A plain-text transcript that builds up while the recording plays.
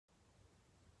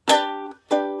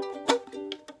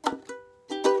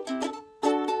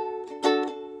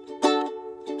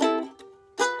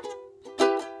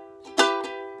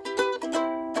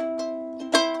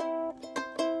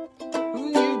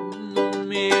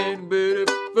and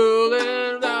beautiful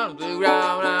and down to the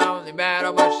ground. Now the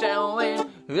matter was showing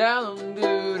down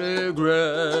to the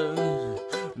ground.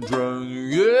 Trying to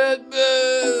get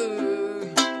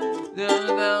back.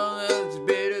 Down, it's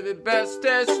better the best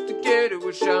test to get it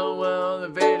was shown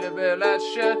available as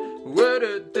shit. What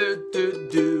it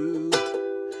do?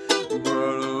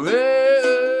 Run away.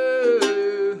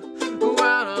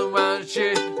 One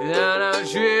shit, and I'm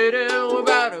shitting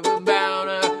about a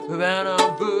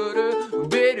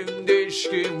bitter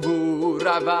dishkin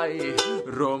buravai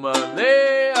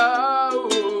Romanea.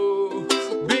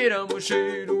 Bitter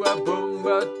mushiru a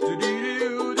bomba to do.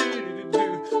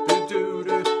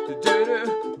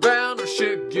 Banner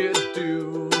shit get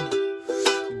do.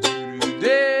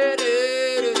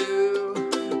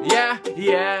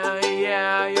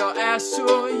 Yeah, jag är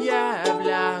så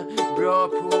jävla bra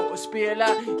på att spela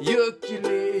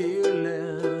ukulele.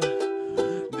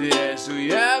 Det är så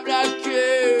jävla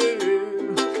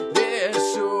kul. Det är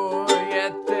så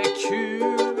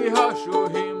jättekul. Vi har så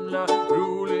himla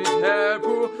roligt här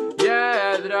på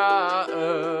jädra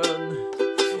ön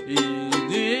i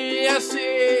Nya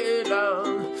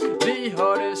Zeeland. Vi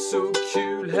har det så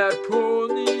kul här på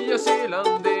Nya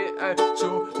Zeeland. Det är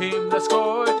så himla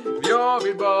skoj. Jag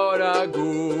vill bara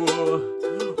gå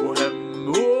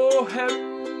och hem.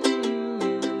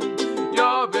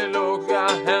 Jag vill åka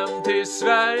hem till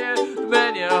Sverige,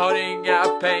 men jag har inga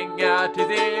pengar till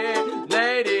det.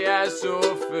 Nej, det är så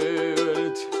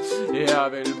fult. Jag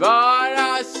vill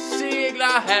bara segla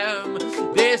hem.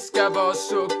 Det ska vara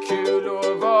så kul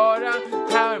att vara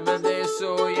här, men det är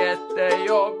så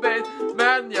jättejobbigt.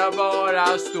 Men jag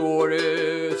bara står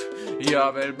ut.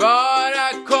 Jag vill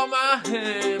bara komma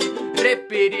hem.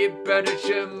 Repidippa du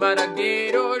shumbara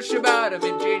giro shibara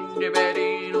min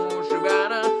jindiberino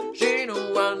shibana shino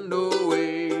wando e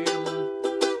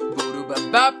buru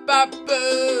ba ba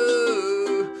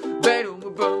boo beru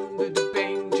bum du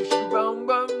pain shibam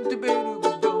bum du beru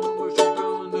bum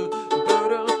shibam du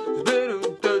beru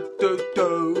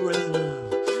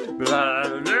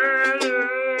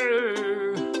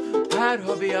här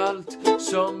har vi allt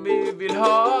som vi vill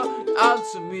ha, allt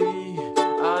som vi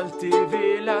alltid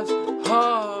velat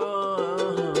ha.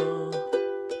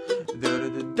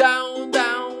 Down,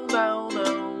 down, down, down.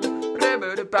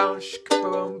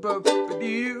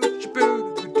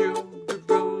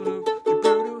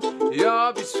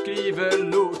 Ja, vi skriver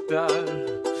låtar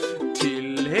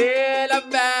till hela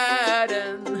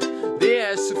världen. Det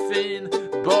är så fin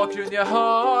bakgrund jag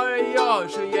har. Jag har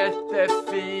så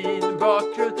jättefin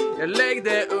bakgrund. Jag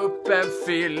läggde upp en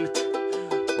filt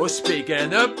och spikar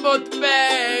den upp mot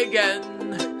väggen.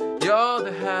 Ja,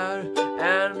 det här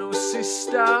är nog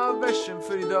sista versen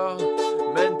för idag.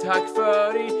 Men tack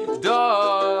för idag,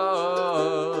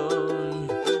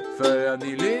 för att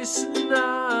ni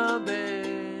lyssnade.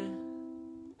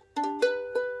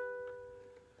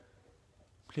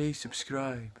 Please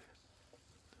subscribe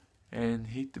and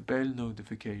hit the bell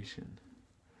notification.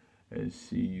 And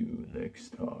see you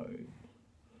next time.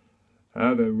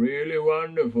 Have a really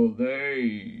wonderful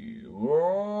day.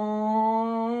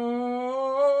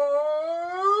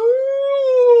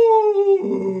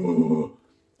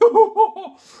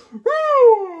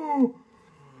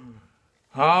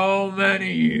 How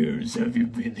many years have you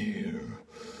been here?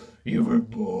 You were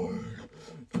born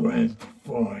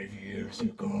 25 years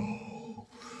ago.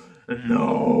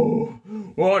 No,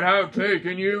 what have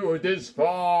taken you this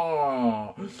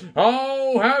far?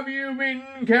 How have you been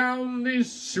count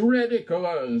this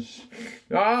ridiculous?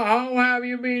 How have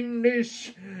you been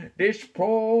this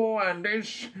poor and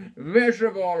this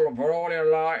miserable for all your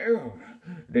life?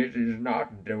 This is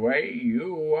not the way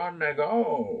you wanna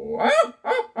go.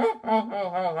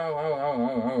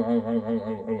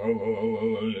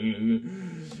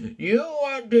 You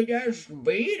want to just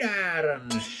be there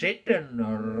and sit and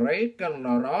rake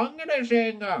along in the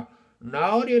singer.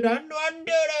 No, you don't want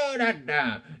to do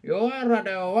that. You are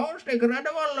the most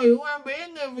incredible human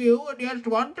being if you just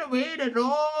want to be the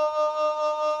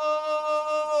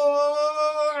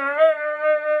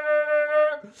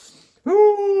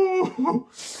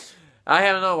I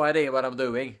have no idea what I'm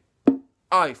doing.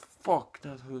 I fuck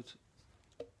that hood.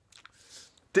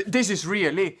 This is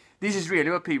really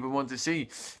what people want to see.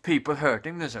 People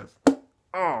hurting themselves.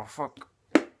 Oh fuck.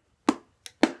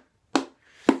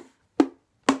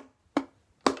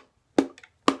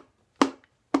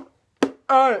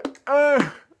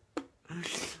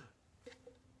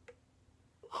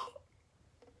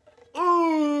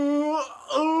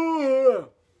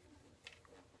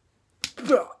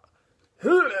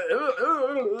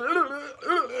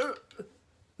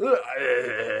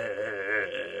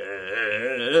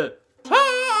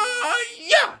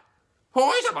 Ja!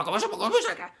 Hoi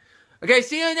Okay,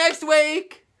 see you next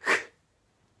week.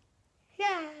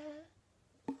 Yeah.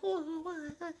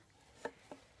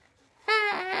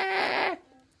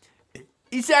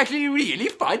 It's actually really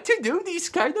fun to do these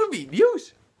kind of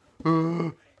videos.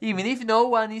 Even if no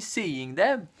one is seeing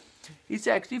them, it's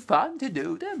actually fun to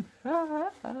do them.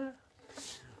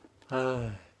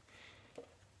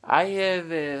 I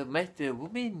have met a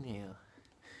woman here.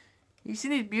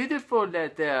 Isn't it beautiful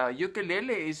that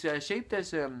ukulele is shaped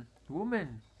as a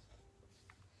woman?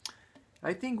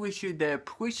 I think we should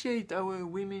appreciate our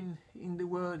women in the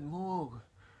world more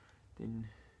than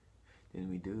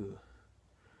we do.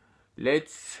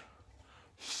 Let's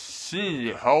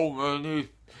see how many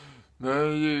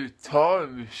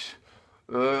times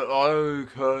I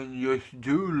can just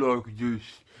do like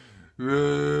this.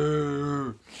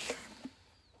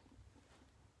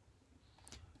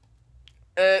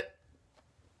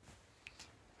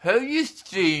 Have you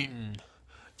seen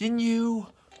the new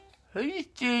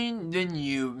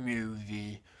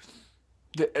movie,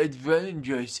 The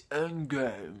Adventures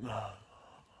Endgame?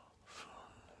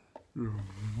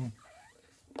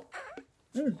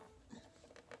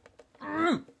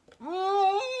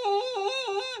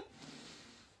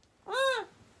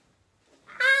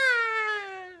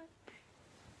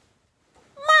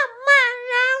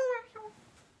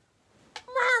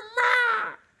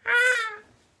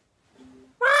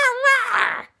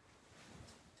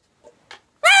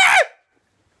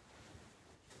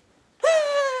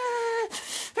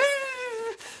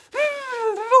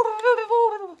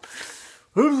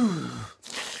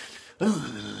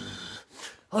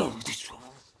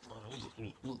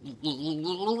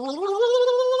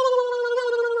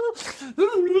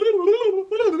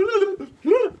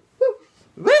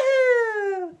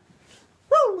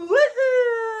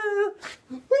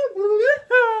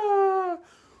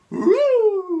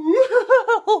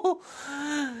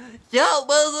 Ja,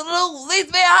 men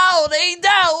roligt med hörning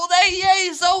då. Det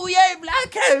är så jävla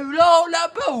kul att hålla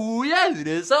på och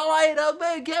göra så här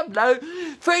med gamla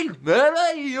filmer.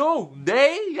 Det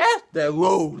är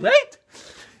jätteroligt.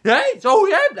 Det är så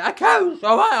jävla kul så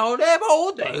här. Det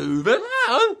var du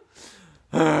här.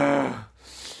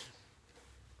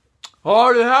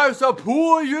 Har du hälsat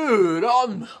på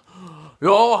Göran?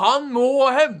 Ja, han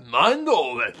mår hemma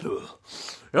ändå, vet du.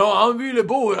 Ja, han ville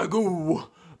bara gå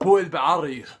på ett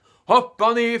berg, hoppa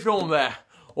ner från det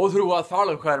och tro att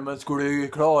fallskärmen skulle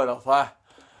klara sig.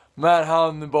 Men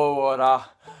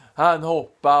han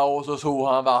hoppade och så såg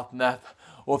han vattnet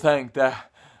och tänkte,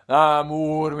 nej,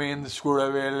 mor min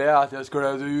skulle vilja att jag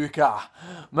skulle dyka.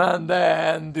 Men det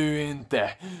hände ju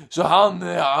inte. Så han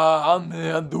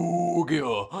dog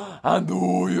ju. Han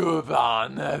dog ju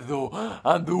fan.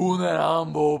 Han dog när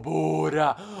han var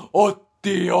bara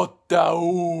 88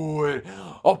 år.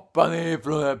 Hoppa ner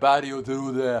från ett berg och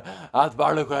trodde att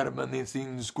fallskärmen i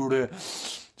sin skulle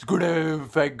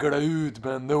fäggla ut,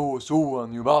 men då såg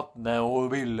han ju vattnet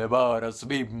och ville bara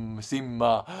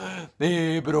simma.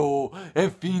 Det är bra,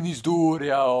 en fin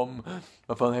historia om,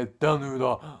 vad fan hette han nu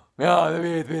då? Ja, det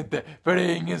vet vi inte, för det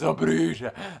är ingen som bryr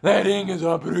sig. Nej, det är ingen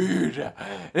som bryr sig.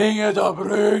 Det är ingen som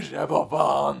bryr sig, vad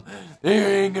fan. Det är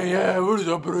ju ingen jävel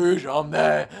som bryr sig om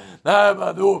det. Nej,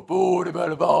 men då får det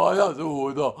väl vara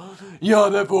så då. Ja,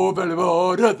 det får väl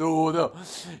vara så då.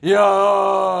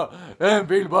 Ja, en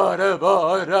vill bara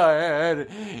vara här.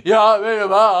 Jag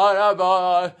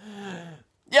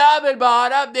vill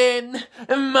bara din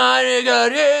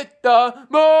Margareta,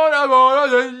 bara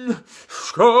den.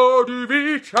 Ska du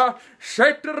visa,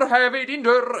 sätter här vid din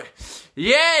dörr.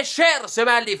 Jag kär så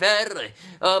väldigt förr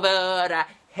och vara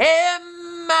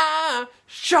hemma.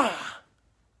 Tja!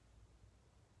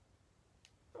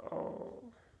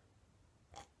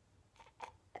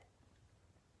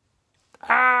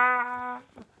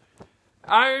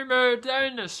 I'm a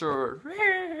dinosaur.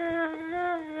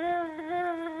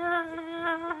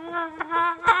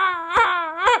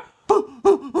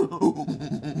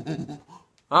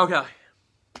 Okej.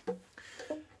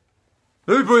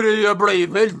 Nu börjar jag bli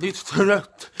väldigt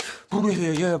trött på det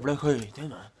här jävla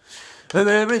skiten.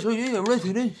 Jag blir så jävla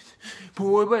trött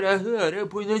på att bara höra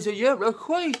på den så jävla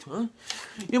skit, va?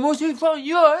 Jag måste ju fan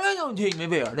göra någonting med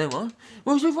världen, va?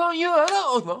 Måste fan göra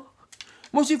något, va?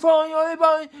 Måste fan, jag är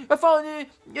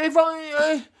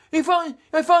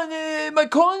fan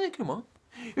mekaniker, va?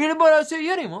 Jag vill bara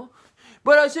säga det, va?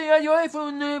 Bara säga att jag är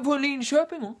från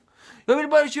Linköping, va? Jag vill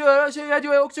bara säga att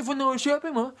jag är också från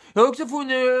Norrköping, va? Jag är också från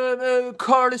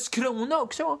Karlskrona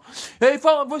också, va? Jag är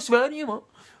fan från Sverige, va?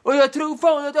 Och jag tror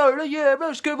fan att alla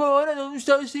jävlar ska vara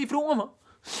någonstans ifrån, va?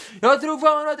 Jag tror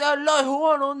fan att alla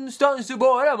har någonstans att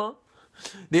vara, va?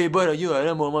 Det är bara att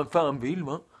göra vad man fan vill,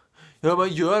 va? Ja, man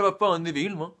gör vad fan ni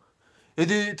vill, va?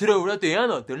 Du tror att det är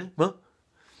något, eller? Va?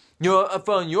 Ja,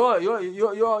 fan,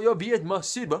 jag vet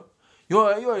massor, va?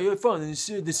 Jag är fan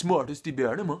det smartaste i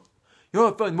världen, va? Jag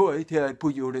har fan varit här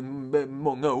på jorden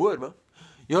många år, va?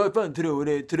 Jag fan tror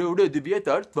det, du vet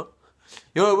allt, va?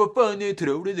 Ja, vad fan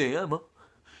tror du det är, va?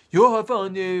 Jag har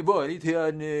fan varit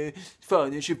här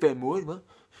fan 25 år, va?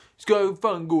 Ska jag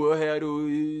fan gå här och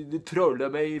trolla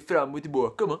mig fram och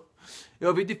tillbaka, va?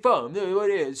 Jag vet inte fan vad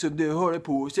det är som du håller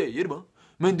på och säger, va?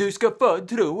 Men du ska fan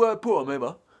tro på mig,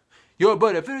 va? Ja,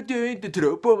 bara för att du inte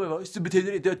tror på mig, va? Så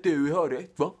betyder det inte att du har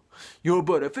rätt, va? Ja,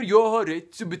 bara för jag har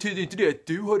rätt så betyder inte det att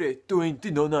du har rätt och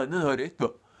inte någon annan har rätt, va?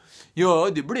 Ja,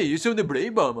 det blir ju som det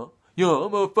blir, va? Ja,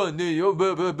 vad fan är jag?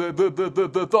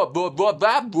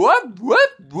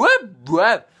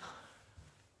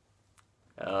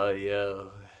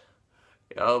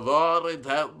 Jag har varit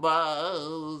hemma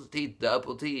och tittat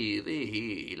på tv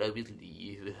hela mitt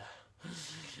liv.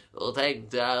 Och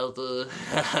tänkte att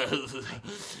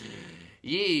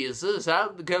Jesus,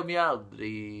 han kom ju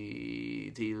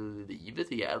aldrig till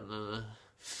livet igen.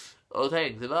 Och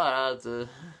tänkte bara att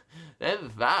vem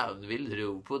fan vill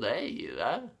tro på dig,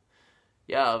 va?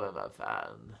 Ja, men vad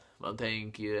fan. Man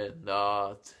tänker ju ändå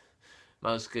att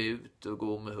man ska ut och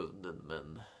gå med hunden,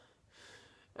 men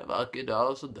en vacker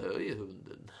dag så dör ju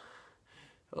hunden.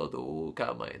 Och då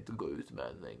kan man inte gå ut med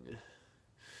den längre.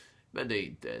 Men det är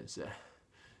inte ens...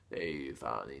 Det är ju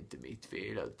fan inte mitt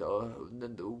fel att då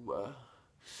hunden dog, va?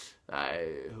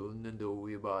 Nej, hunden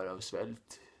dog ju bara av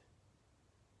svält.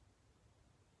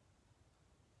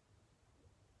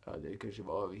 Ja, det kanske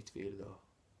var mitt fel då.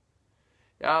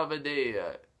 Ja, men det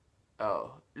är...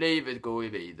 Ja, livet går ju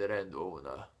vidare ändå.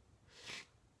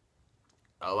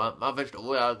 Ja, man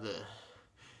förstår ju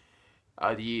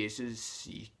att Jesus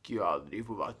gick ju aldrig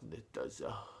på vattnet,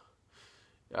 alltså.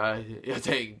 Jag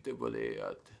tänkte på det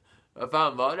att... Vad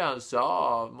fan var det han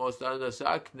sa? Måste han ha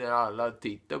sagt när alla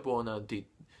tittade på när han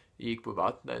gick på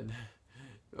vattnet?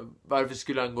 Varför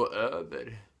skulle han gå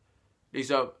över?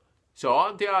 Liksom, sa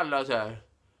han till alla så här...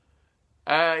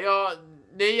 Ja,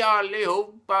 ni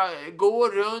allihopa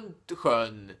går runt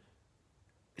sjön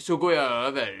så går jag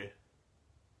över.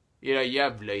 Era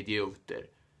jävla idioter.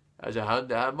 Alltså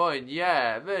han var en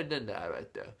jävel den där,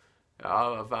 vet du. Ja,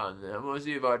 vad fan. Han måste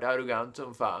ju varit arrogant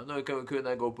som fan och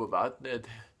kunna gå på vattnet.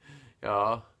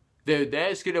 Ja,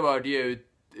 det skulle vara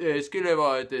det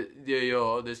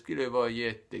skulle vara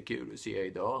jättekul att se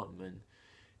idag, men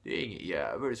det är ingen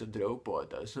jävel som tror på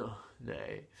det, alltså.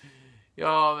 Nej.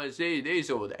 Ja, men se, det är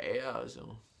så det är,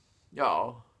 alltså.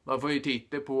 Ja, man får ju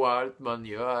titta på allt man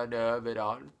gör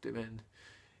överallt, men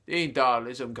det är inte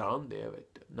alla som kan det,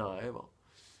 vet du. Nej, va.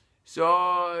 Så,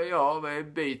 ja,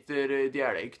 men byter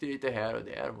dialekt lite här och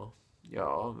där, va.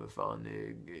 Ja, men fan,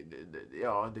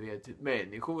 ja, du vet,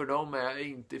 människor, de är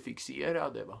inte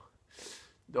fixerade, va.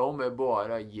 De är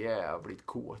bara jävligt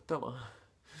kåta, va.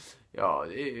 Ja,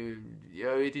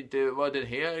 jag vet inte vad den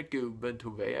här gubben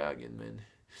tog vägen, men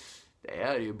det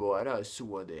är ju bara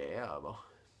så det är, va.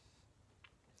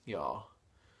 Ja.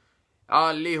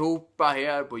 Allihopa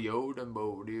här på jorden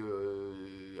borde ju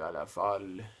i alla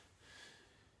fall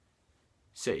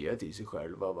säga till sig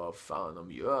själva vad fan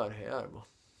de gör här, va.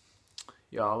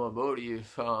 Ja, man borde ju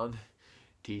fan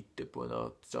titta på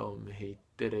något som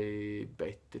hittar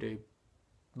bättre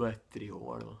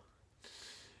material, va.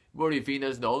 Det borde ju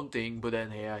finnas någonting på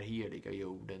den här heliga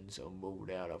jorden som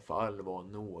borde i alla fall vara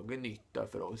någon nytta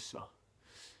för oss, va.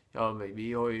 Ja, men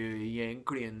vi har ju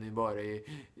egentligen bara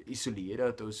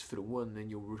isolerat oss från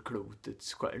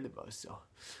jordklotets själv, alltså.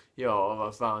 Ja,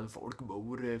 vad fan, folk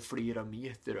bor flera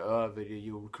meter över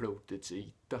jordklotets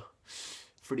yta.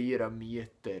 Flera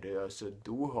meter, alltså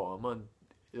då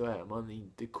är man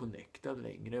inte connectad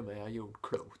längre med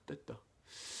jordklotet då.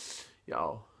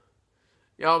 Ja,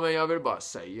 men jag vill bara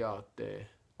säga att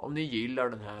om ni gillar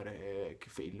den här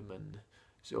filmen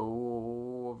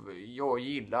så jag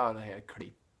gillar det här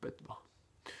klippet, va.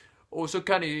 Och så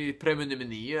kan ni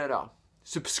prenumerera,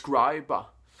 subscriba.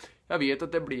 Jag vet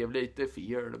att det blev lite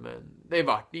fel, men det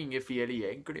vart inget fel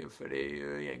egentligen, för det är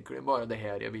ju egentligen bara det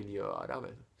här jag vill göra,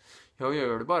 vet du.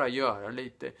 Jag vill bara göra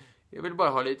lite, jag vill bara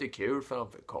ha lite kul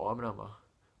framför kameran, va.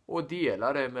 Och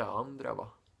dela det med andra,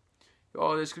 va.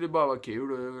 Ja, det skulle bara vara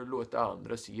kul att låta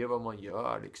andra se vad man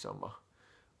gör, liksom, va.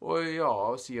 Och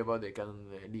ja, se vad det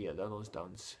kan leda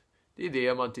någonstans. Det är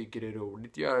det man tycker är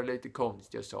roligt, göra lite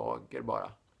konstiga saker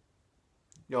bara.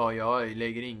 Ja, jag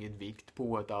lägger ingen vikt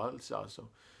på det alls, alltså.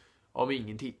 Om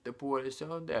ingen tittar på det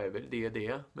så det är väl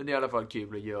det. Men det är i alla fall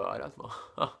kul att göra, va.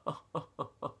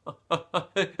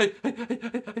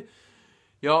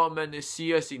 Ja, men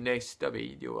ses i nästa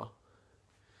video, va.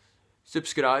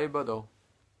 subscriba då.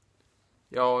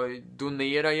 Ja,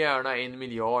 donera gärna 1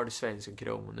 miljard svenska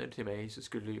kronor till mig, så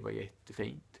skulle det vara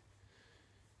jättefint.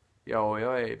 Ja,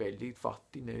 jag är väldigt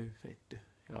fattig nu, vet du.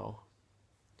 Ja.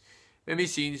 Men vi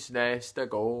syns nästa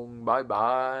gång. Bye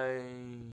bye.